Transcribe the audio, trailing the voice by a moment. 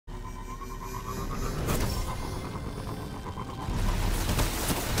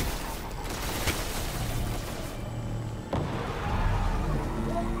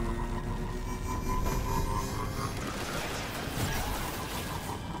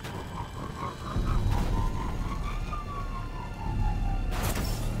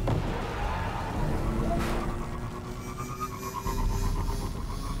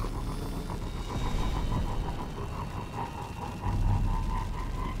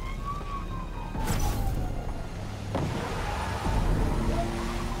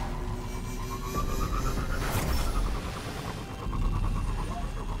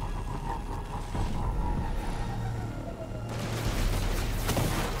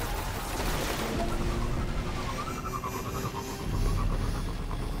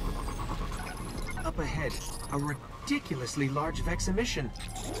ahead. A ridiculously large Vex emission.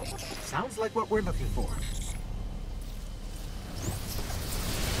 Sounds like what we're looking for.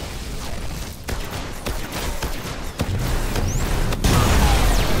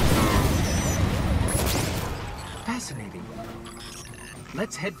 Fascinating.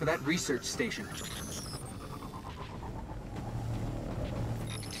 Let's head for that research station.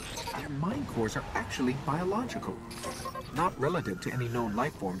 Their mind cores are actually biological, not relative to any known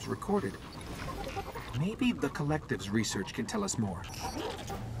life forms recorded. Maybe the Collective's research can tell us more.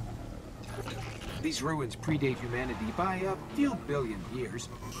 These ruins predate humanity by a few billion years.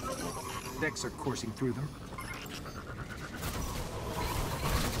 Vex are coursing through them.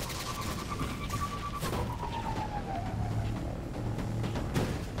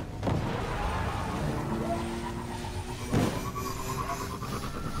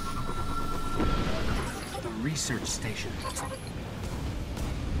 Research station.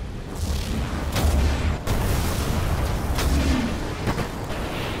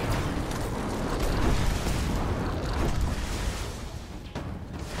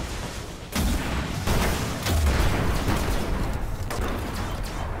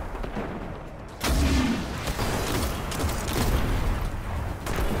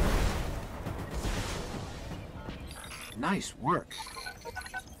 Nice work.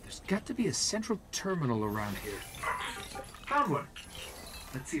 There's got to be a central terminal around here. Found one.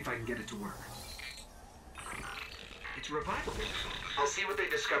 Let's see if I can get it to work. It's revivable. I'll see what they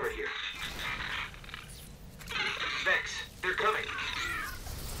discovered here. Vex, they're coming.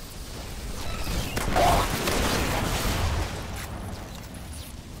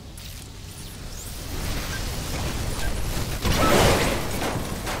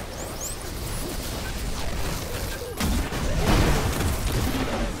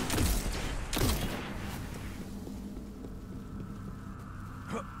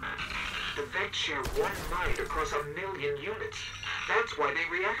 The Vex share one mind across 1 million units. That's why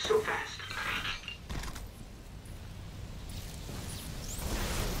they react so fast.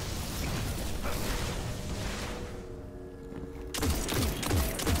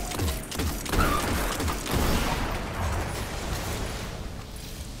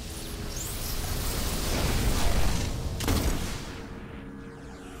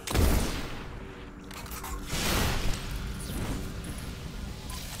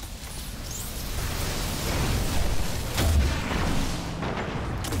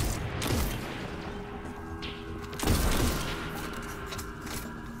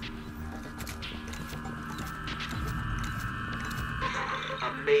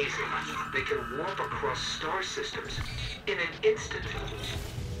 Amazing. They can warp across star systems in an instant.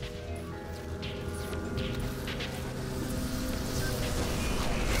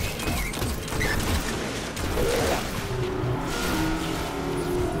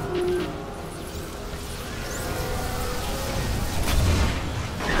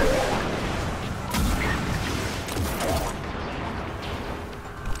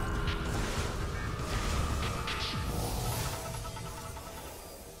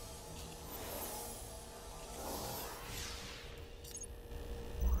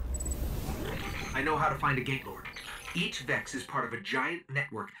 I know how to find a Gate Lord. Each Vex is part of a giant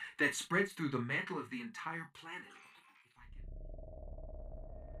network that spreads through the mantle of the entire planet.